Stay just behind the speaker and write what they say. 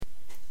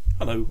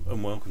Hello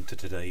and welcome to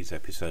today's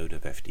episode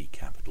of FD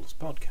Capital's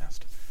podcast.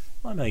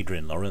 I'm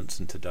Adrian Lawrence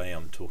and today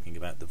I'm talking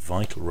about the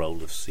vital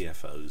role of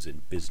CFOs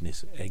in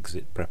business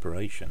exit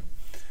preparation.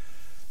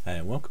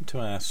 Welcome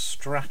to our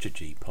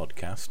strategy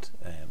podcast.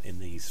 In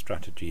these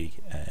strategy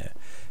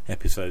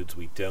episodes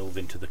we delve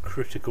into the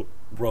critical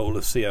role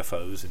of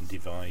CFOs in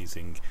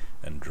devising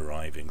and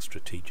driving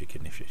strategic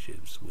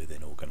initiatives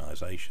within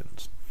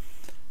organisations.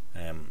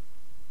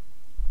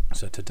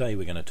 So today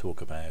we're going to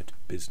talk about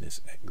business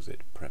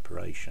exit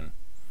preparation.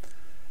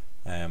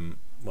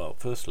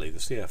 Firstly, the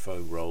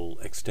CFO role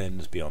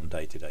extends beyond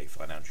day-to-day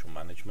financial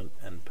management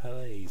and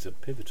plays a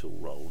pivotal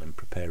role in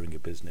preparing a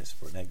business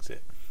for an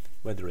exit,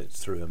 whether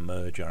it's through a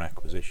merger,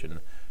 acquisition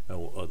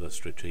or other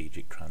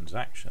strategic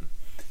transaction.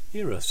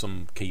 Here are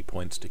some key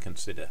points to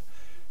consider.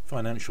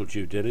 Financial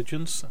due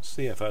diligence.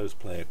 CFOs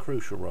play a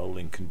crucial role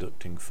in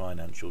conducting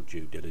financial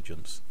due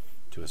diligence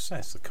to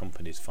assess the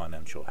company's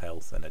financial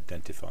health and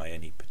identify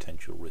any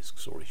potential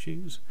risks or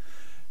issues.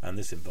 And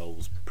this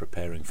involves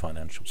preparing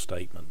financial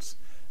statements,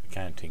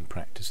 accounting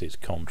practices,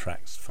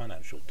 contracts,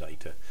 financial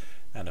data,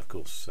 and of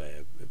course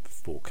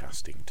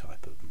forecasting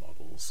type of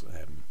models,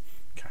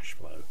 cash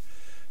flow,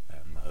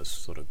 those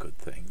sort of good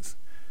things.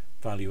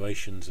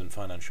 Valuations and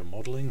financial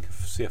modelling.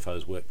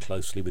 CFOs work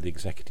closely with the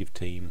executive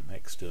team,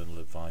 external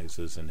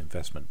advisors and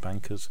investment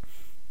bankers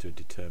to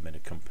determine a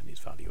company's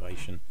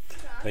valuation.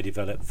 They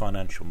develop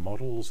financial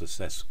models,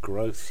 assess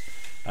growth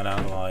and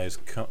analyse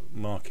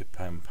market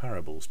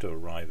comparables to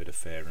arrive at a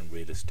fair and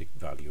realistic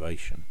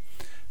valuation.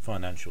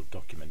 Financial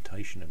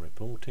documentation and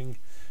reporting.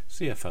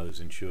 CFOs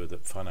ensure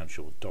that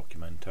financial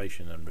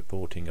documentation and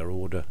reporting are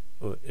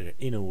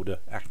in order,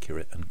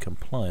 accurate and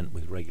compliant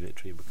with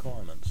regulatory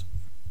requirements.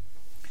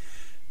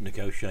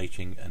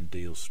 Negotiating and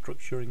deal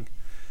structuring.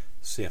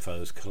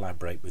 CFOs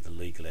collaborate with the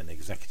legal and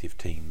executive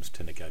teams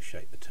to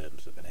negotiate the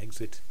terms of an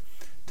exit.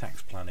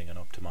 Tax planning and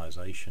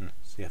optimisation.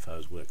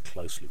 CFOs work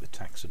closely with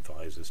tax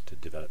advisors to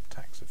develop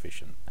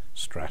tax-efficient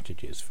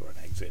strategies for an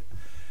exit.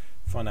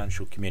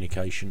 Financial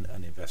communication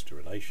and investor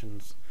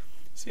relations.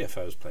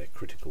 CFOs play a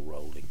critical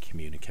role in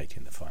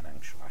communicating the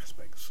financial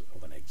aspects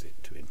of an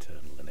exit to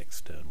internal and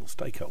external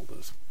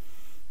stakeholders.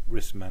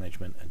 Risk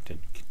management and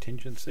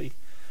contingency.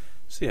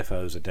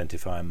 CFOs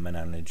identify and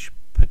manage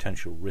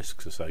potential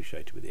risks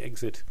associated with the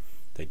exit.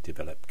 They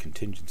develop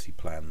contingency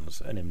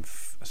plans and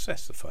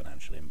assess the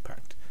financial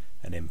impact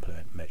and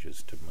implement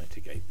measures to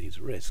mitigate these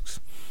risks.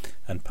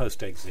 And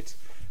post-exit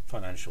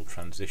financial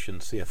transition.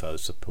 CFOs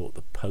support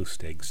the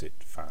post-exit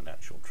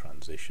financial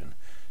transition,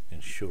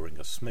 ensuring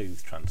a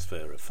smooth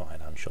transfer of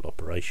financial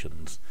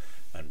operations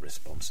and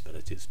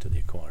responsibilities to the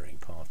acquiring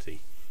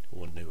party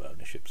or new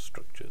ownership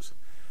structures.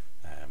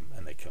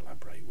 And they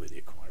collaborate with the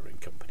acquiring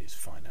company's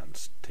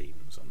finance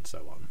teams and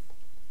so on.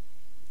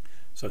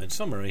 So in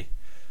summary,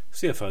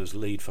 CFOs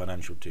lead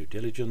financial due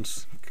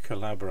diligence,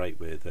 collaborate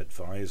with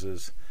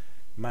advisors,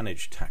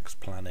 manage tax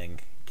planning,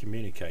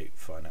 communicate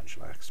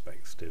financial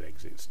aspects to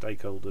exit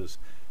stakeholders,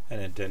 and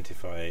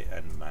identify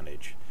and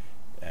manage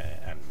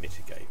and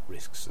mitigate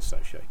risks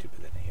associated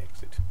with any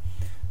exit.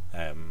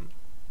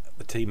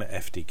 The team at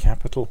FD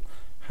Capital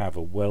have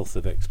a wealth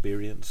of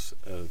experience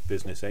of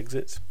business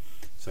exits.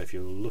 So if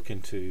you're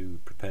looking to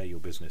prepare your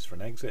business for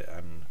an exit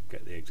and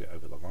get the exit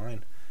over the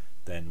line,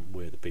 then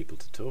we're the people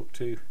to talk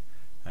to.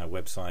 Our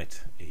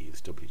website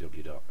is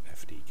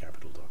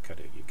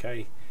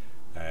www.fdcapital.co.uk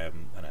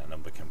and our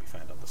number can be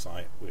found on the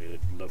site. We'd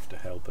love to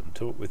help and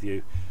talk with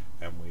you,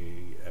 and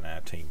we and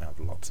our team have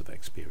lots of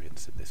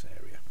experience in this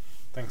area.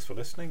 Thanks for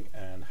listening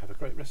and have a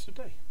great rest of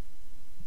the day.